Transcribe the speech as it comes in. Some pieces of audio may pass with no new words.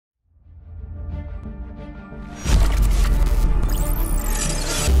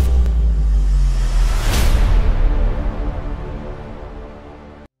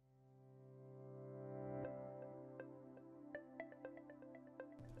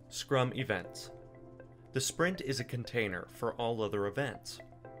Scrum events. The sprint is a container for all other events.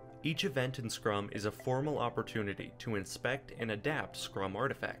 Each event in Scrum is a formal opportunity to inspect and adapt Scrum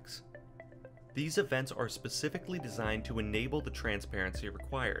artifacts. These events are specifically designed to enable the transparency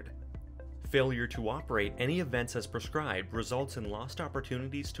required. Failure to operate any events as prescribed results in lost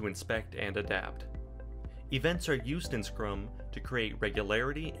opportunities to inspect and adapt. Events are used in Scrum to create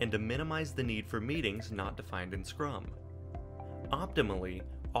regularity and to minimize the need for meetings not defined in Scrum. Optimally,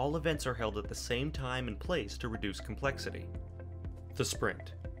 all events are held at the same time and place to reduce complexity. The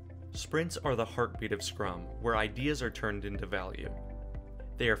sprint. Sprints are the heartbeat of Scrum, where ideas are turned into value.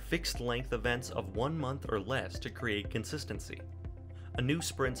 They are fixed-length events of 1 month or less to create consistency. A new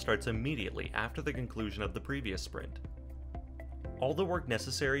sprint starts immediately after the conclusion of the previous sprint. All the work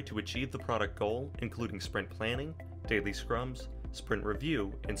necessary to achieve the product goal, including sprint planning, daily scrums, sprint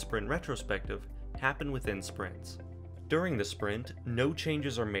review, and sprint retrospective, happen within sprints. During the sprint, no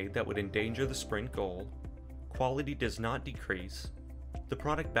changes are made that would endanger the sprint goal, quality does not decrease, the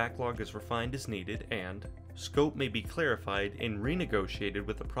product backlog is refined as needed, and scope may be clarified and renegotiated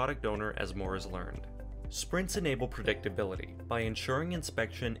with the product owner as more is learned. Sprints enable predictability by ensuring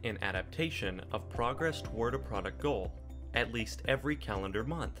inspection and adaptation of progress toward a product goal, at least every calendar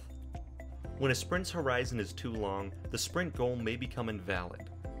month. When a sprint's horizon is too long, the sprint goal may become invalid,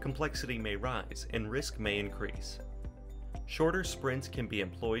 complexity may rise, and risk may increase. Shorter sprints can be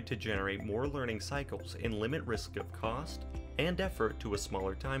employed to generate more learning cycles and limit risk of cost and effort to a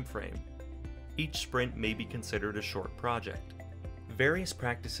smaller time frame. Each sprint may be considered a short project. Various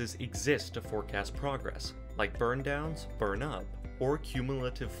practices exist to forecast progress, like burn downs, burn up, or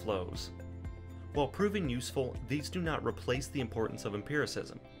cumulative flows. While proving useful, these do not replace the importance of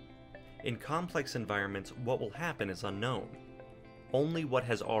empiricism. In complex environments, what will happen is unknown. Only what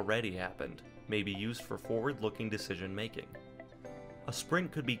has already happened may be used for forward-looking decision-making. A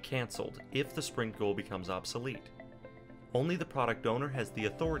sprint could be cancelled if the sprint goal becomes obsolete. Only the product owner has the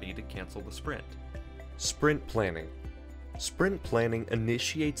authority to cancel the sprint. Sprint planning. Sprint planning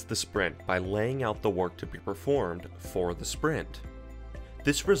initiates the sprint by laying out the work to be performed for the sprint.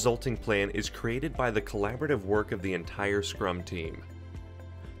 This resulting plan is created by the collaborative work of the entire Scrum team.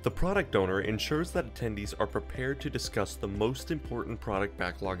 The product owner ensures that attendees are prepared to discuss the most important product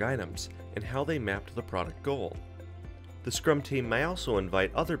backlog items and how they map to the product goal. The Scrum team may also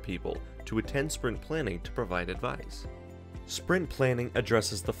invite other people to attend sprint planning to provide advice. Sprint planning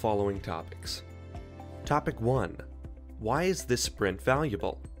addresses the following topics. Topic 1. Why is this sprint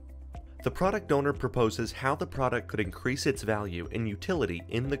valuable? The product owner proposes how the product could increase its value and utility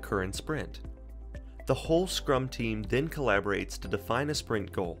in the current sprint. The whole Scrum team then collaborates to define a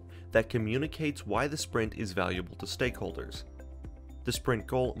sprint goal that communicates why the sprint is valuable to stakeholders. The sprint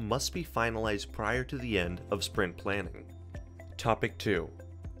goal must be finalized prior to the end of sprint planning. Topic 2.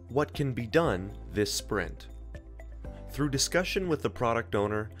 What can be done this sprint? Through discussion with the product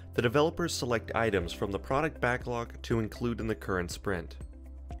owner, the developers select items from the product backlog to include in the current sprint.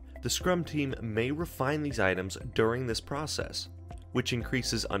 The Scrum team may refine these items during this process, which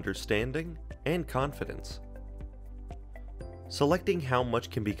increases understanding and confidence. Selecting how much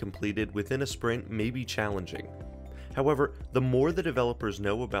can be completed within a sprint may be challenging. However, the more the developers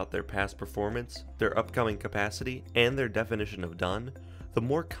know about their past performance, their upcoming capacity, and their definition of done, the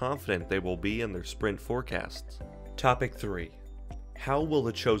more confident they will be in their sprint forecasts. Topic 3. How will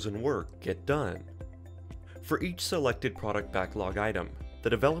the chosen work get done? For each selected product backlog item, the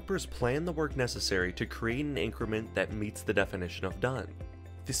developers plan the work necessary to create an increment that meets the definition of done.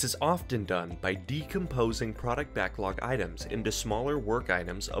 This is often done by decomposing product backlog items into smaller work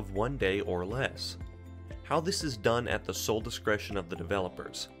items of 1 day or less. How this is done at the sole discretion of the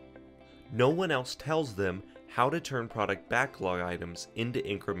developers. No one else tells them how to turn product backlog items into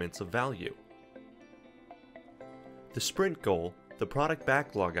increments of value. The sprint goal, the product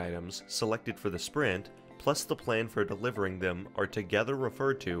backlog items selected for the sprint, plus the plan for delivering them are together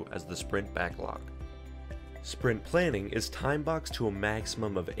referred to as the sprint backlog. Sprint planning is time-boxed to a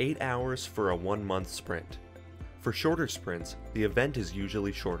maximum of 8 hours for a 1-month sprint. For shorter sprints, the event is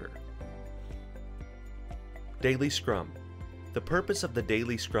usually shorter. Daily Scrum. The purpose of the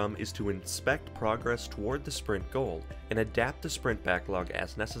daily Scrum is to inspect progress toward the sprint goal and adapt the sprint backlog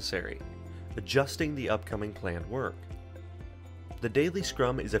as necessary, adjusting the upcoming planned work. The daily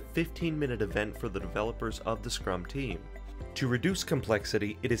Scrum is a 15-minute event for the developers of the Scrum team. To reduce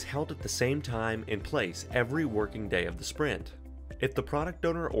complexity, it is held at the same time and place every working day of the sprint. If the product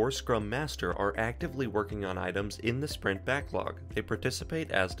owner or Scrum Master are actively working on items in the sprint backlog, they participate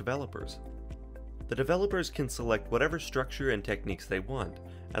as developers. The developers can select whatever structure and techniques they want,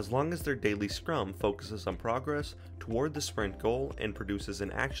 as long as their daily Scrum focuses on progress toward the sprint goal and produces an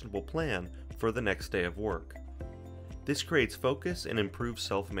actionable plan for the next day of work. This creates focus and improves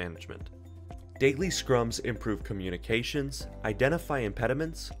self-management. Daily Scrums improve communications, identify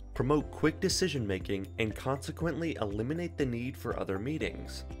impediments, promote quick decision-making, and consequently eliminate the need for other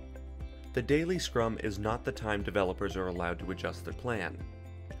meetings. The daily Scrum is not the time developers are allowed to adjust their plan.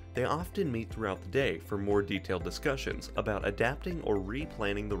 They often meet throughout the day for more detailed discussions about adapting or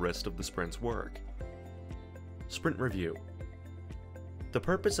replanning the rest of the sprint's work. Sprint Review. The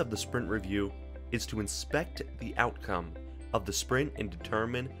purpose of the Sprint Review is to inspect the outcome of the sprint and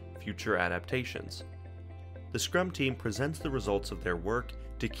determine future adaptations. The Scrum team presents the results of their work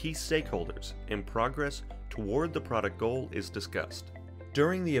to key stakeholders, and progress toward the product goal is discussed.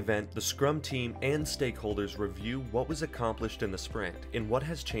 During the event, the Scrum team and stakeholders review what was accomplished in the sprint and what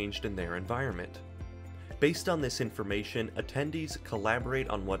has changed in their environment. Based on this information, attendees collaborate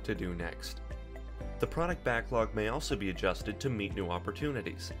on what to do next. The product backlog may also be adjusted to meet new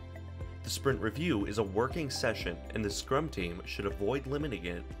opportunities. The Sprint Review is a working session, and the Scrum team should avoid limiting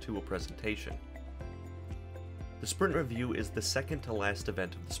it to a presentation. The Sprint Review is the second to last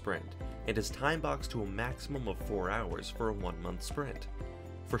event of the sprint, and is time-boxed to a maximum of 4 hours for a 1-month sprint.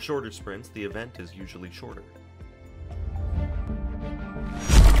 For shorter sprints, the event is usually shorter.